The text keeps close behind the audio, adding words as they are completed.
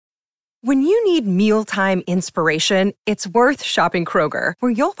When you need mealtime inspiration, it's worth shopping Kroger,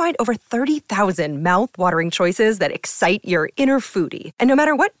 where you'll find over 30,000 mouth-watering choices that excite your inner foodie. And no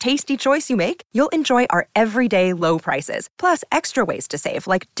matter what tasty choice you make, you'll enjoy our everyday low prices, plus extra ways to save,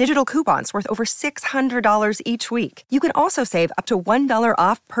 like digital coupons worth over $600 each week. You can also save up to $1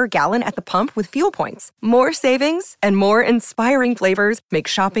 off per gallon at the pump with fuel points. More savings and more inspiring flavors make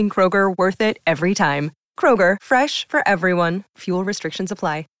shopping Kroger worth it every time. Kroger, fresh for everyone. Fuel restrictions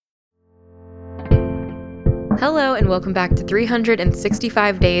apply. Hello and welcome back to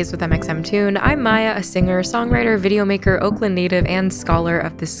 365 Days with MXMtoon. I'm Maya, a singer, songwriter, videomaker, Oakland native, and scholar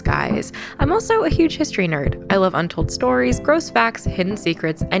of the skies. I'm also a huge history nerd. I love untold stories, gross facts, hidden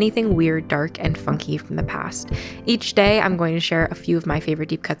secrets, anything weird, dark, and funky from the past. Each day, I'm going to share a few of my favorite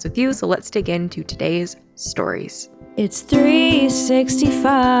deep cuts with you, so let's dig into today's stories. It's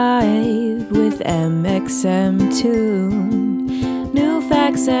 365 with MXMtoon. New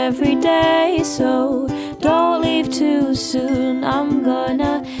facts every day, so don't leave too soon. I'm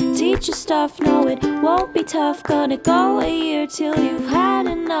gonna teach you stuff, no it won't be tough. Gonna go a year till you've had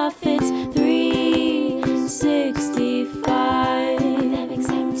enough. It's 365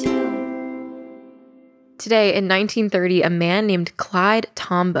 MXMtoon. Today, in 1930, a man named Clyde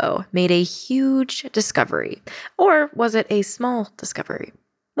Tombaugh made a huge discovery. Or was it a small discovery?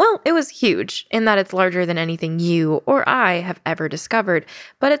 Well, it was huge in that it's larger than anything you or I have ever discovered,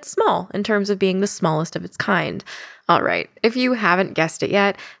 but it's small in terms of being the smallest of its kind. All right, if you haven't guessed it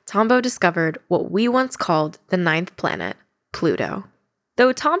yet, Tombaugh discovered what we once called the ninth planet, Pluto.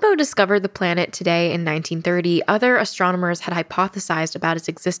 Though Tombaugh discovered the planet today in 1930, other astronomers had hypothesized about its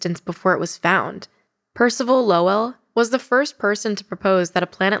existence before it was found. Percival Lowell was the first person to propose that a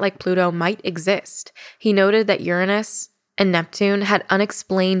planet like Pluto might exist. He noted that Uranus and Neptune had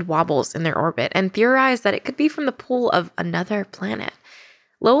unexplained wobbles in their orbit and theorized that it could be from the pull of another planet.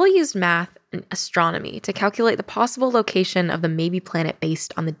 Lowell used math and astronomy to calculate the possible location of the maybe planet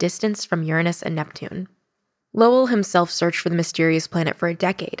based on the distance from Uranus and Neptune. Lowell himself searched for the mysterious planet for a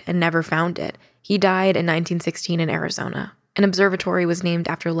decade and never found it. He died in 1916 in Arizona. An observatory was named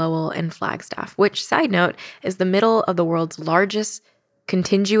after Lowell in Flagstaff, which, side note, is the middle of the world's largest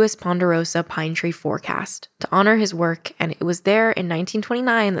contiguous ponderosa pine tree forecast to honor his work, and it was there in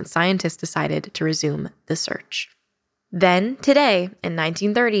 1929 that scientists decided to resume the search. Then, today, in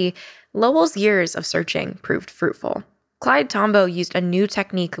 1930, Lowell's years of searching proved fruitful. Clyde Tombaugh used a new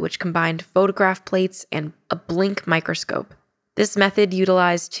technique which combined photograph plates and a blink microscope. This method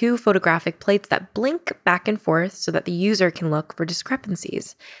utilized two photographic plates that blink back and forth so that the user can look for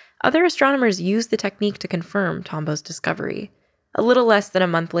discrepancies. Other astronomers used the technique to confirm Tombaugh's discovery. A little less than a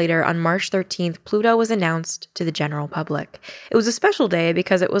month later, on March 13th, Pluto was announced to the general public. It was a special day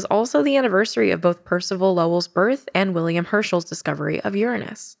because it was also the anniversary of both Percival Lowell's birth and William Herschel's discovery of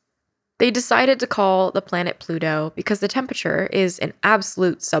Uranus. They decided to call the planet Pluto because the temperature is an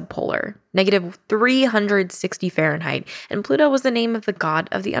absolute subpolar, negative 360 Fahrenheit, and Pluto was the name of the god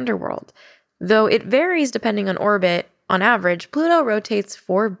of the underworld. Though it varies depending on orbit, on average, Pluto rotates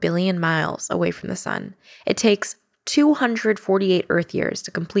 4 billion miles away from the sun. It takes 248 Earth years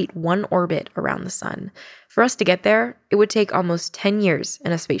to complete one orbit around the sun. For us to get there, it would take almost 10 years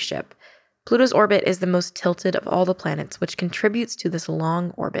in a spaceship. Pluto's orbit is the most tilted of all the planets, which contributes to this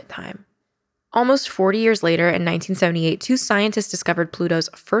long orbit time. Almost 40 years later, in 1978, two scientists discovered Pluto's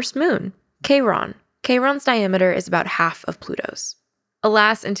first moon, Charon. Charon's diameter is about half of Pluto's.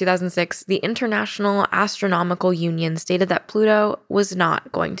 Alas, in 2006, the International Astronomical Union stated that Pluto was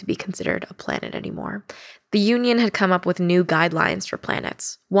not going to be considered a planet anymore. The Union had come up with new guidelines for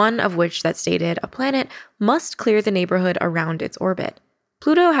planets, one of which that stated a planet must clear the neighborhood around its orbit.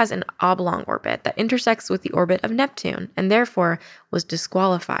 Pluto has an oblong orbit that intersects with the orbit of Neptune and therefore was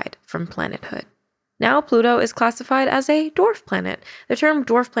disqualified from planethood. Now Pluto is classified as a dwarf planet. The term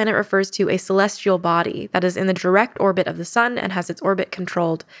dwarf planet refers to a celestial body that is in the direct orbit of the sun and has its orbit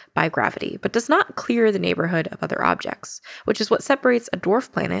controlled by gravity, but does not clear the neighborhood of other objects, which is what separates a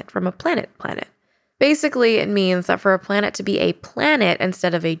dwarf planet from a planet. Basically, it means that for a planet to be a planet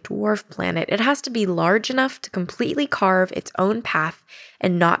instead of a dwarf planet, it has to be large enough to completely carve its own path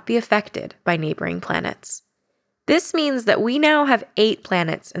and not be affected by neighboring planets. This means that we now have 8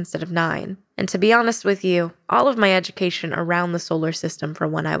 planets instead of 9. And to be honest with you, all of my education around the solar system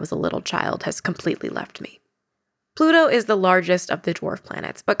from when I was a little child has completely left me. Pluto is the largest of the dwarf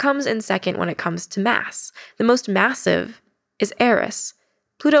planets, but comes in second when it comes to mass. The most massive is Eris.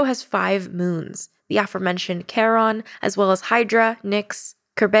 Pluto has 5 moons, the aforementioned Charon, as well as Hydra, Nix,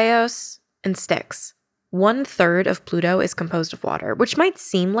 Kerberos, and Styx. 1/3 of Pluto is composed of water, which might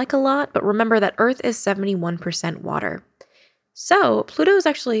seem like a lot, but remember that Earth is 71% water. So Pluto is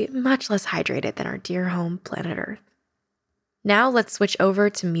actually much less hydrated than our dear home planet Earth. Now let's switch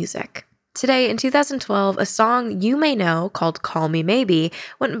over to music. Today, in 2012, a song you may know called Call Me Maybe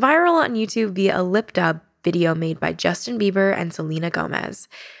went viral on YouTube via a lip dub video made by Justin Bieber and Selena Gomez.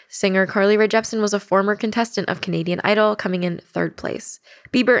 Singer Carly Rae Jepsen was a former contestant of Canadian Idol, coming in third place.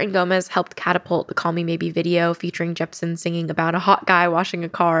 Bieber and Gomez helped catapult the Call Me Maybe video featuring Jepsen singing about a hot guy washing a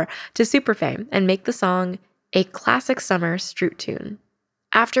car to super fame and make the song a classic summer Stroot tune.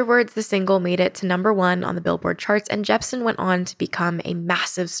 Afterwards, the single made it to number 1 on the Billboard charts, and Jepsen went on to become a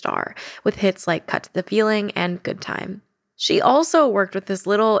massive star with hits like Cut to the Feeling and Good Time. She also worked with this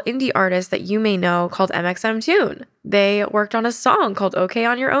little indie artist that you may know called mxmtoon. They worked on a song called Okay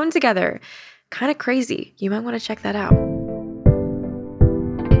on Your Own together. Kind of crazy. You might want to check that out.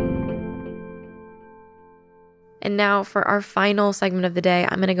 And now for our final segment of the day,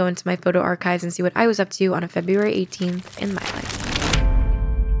 I'm going to go into my photo archives and see what I was up to on a February 18th in my life.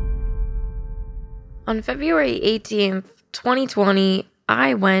 On February 18th, 2020,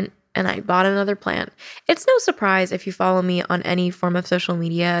 I went and I bought another plant. It's no surprise if you follow me on any form of social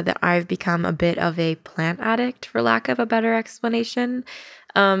media that I've become a bit of a plant addict, for lack of a better explanation.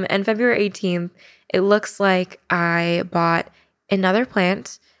 And February 18th, it looks like I bought another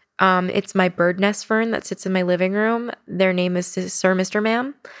plant. It's my bird nest fern that sits in my living room. Their name is Sir Mr.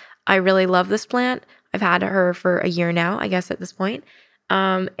 Ma'am. I really love this plant. I've had her for a year now, I guess, at this point.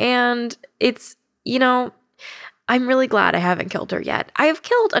 And it's, I'm really glad I haven't killed her yet. I have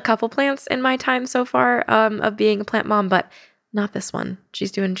killed a couple plants in my time so far of being a plant mom, but not this one.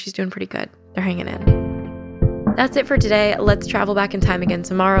 She's doing pretty good. They're hanging in. That's it for today. Let's travel back in time again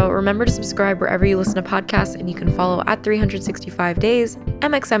tomorrow. Remember to subscribe wherever you listen to podcasts, and you can follow at 365 Days,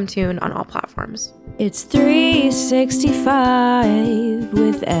 mxmtoon on all platforms. It's 365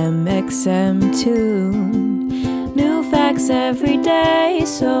 with mxmtoon. New facts every day,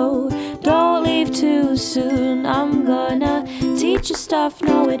 so don't leave too soon. I'm gonna teach you stuff,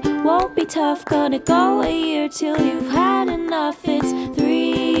 no it won't be tough. Gonna go a year till you've had enough. It's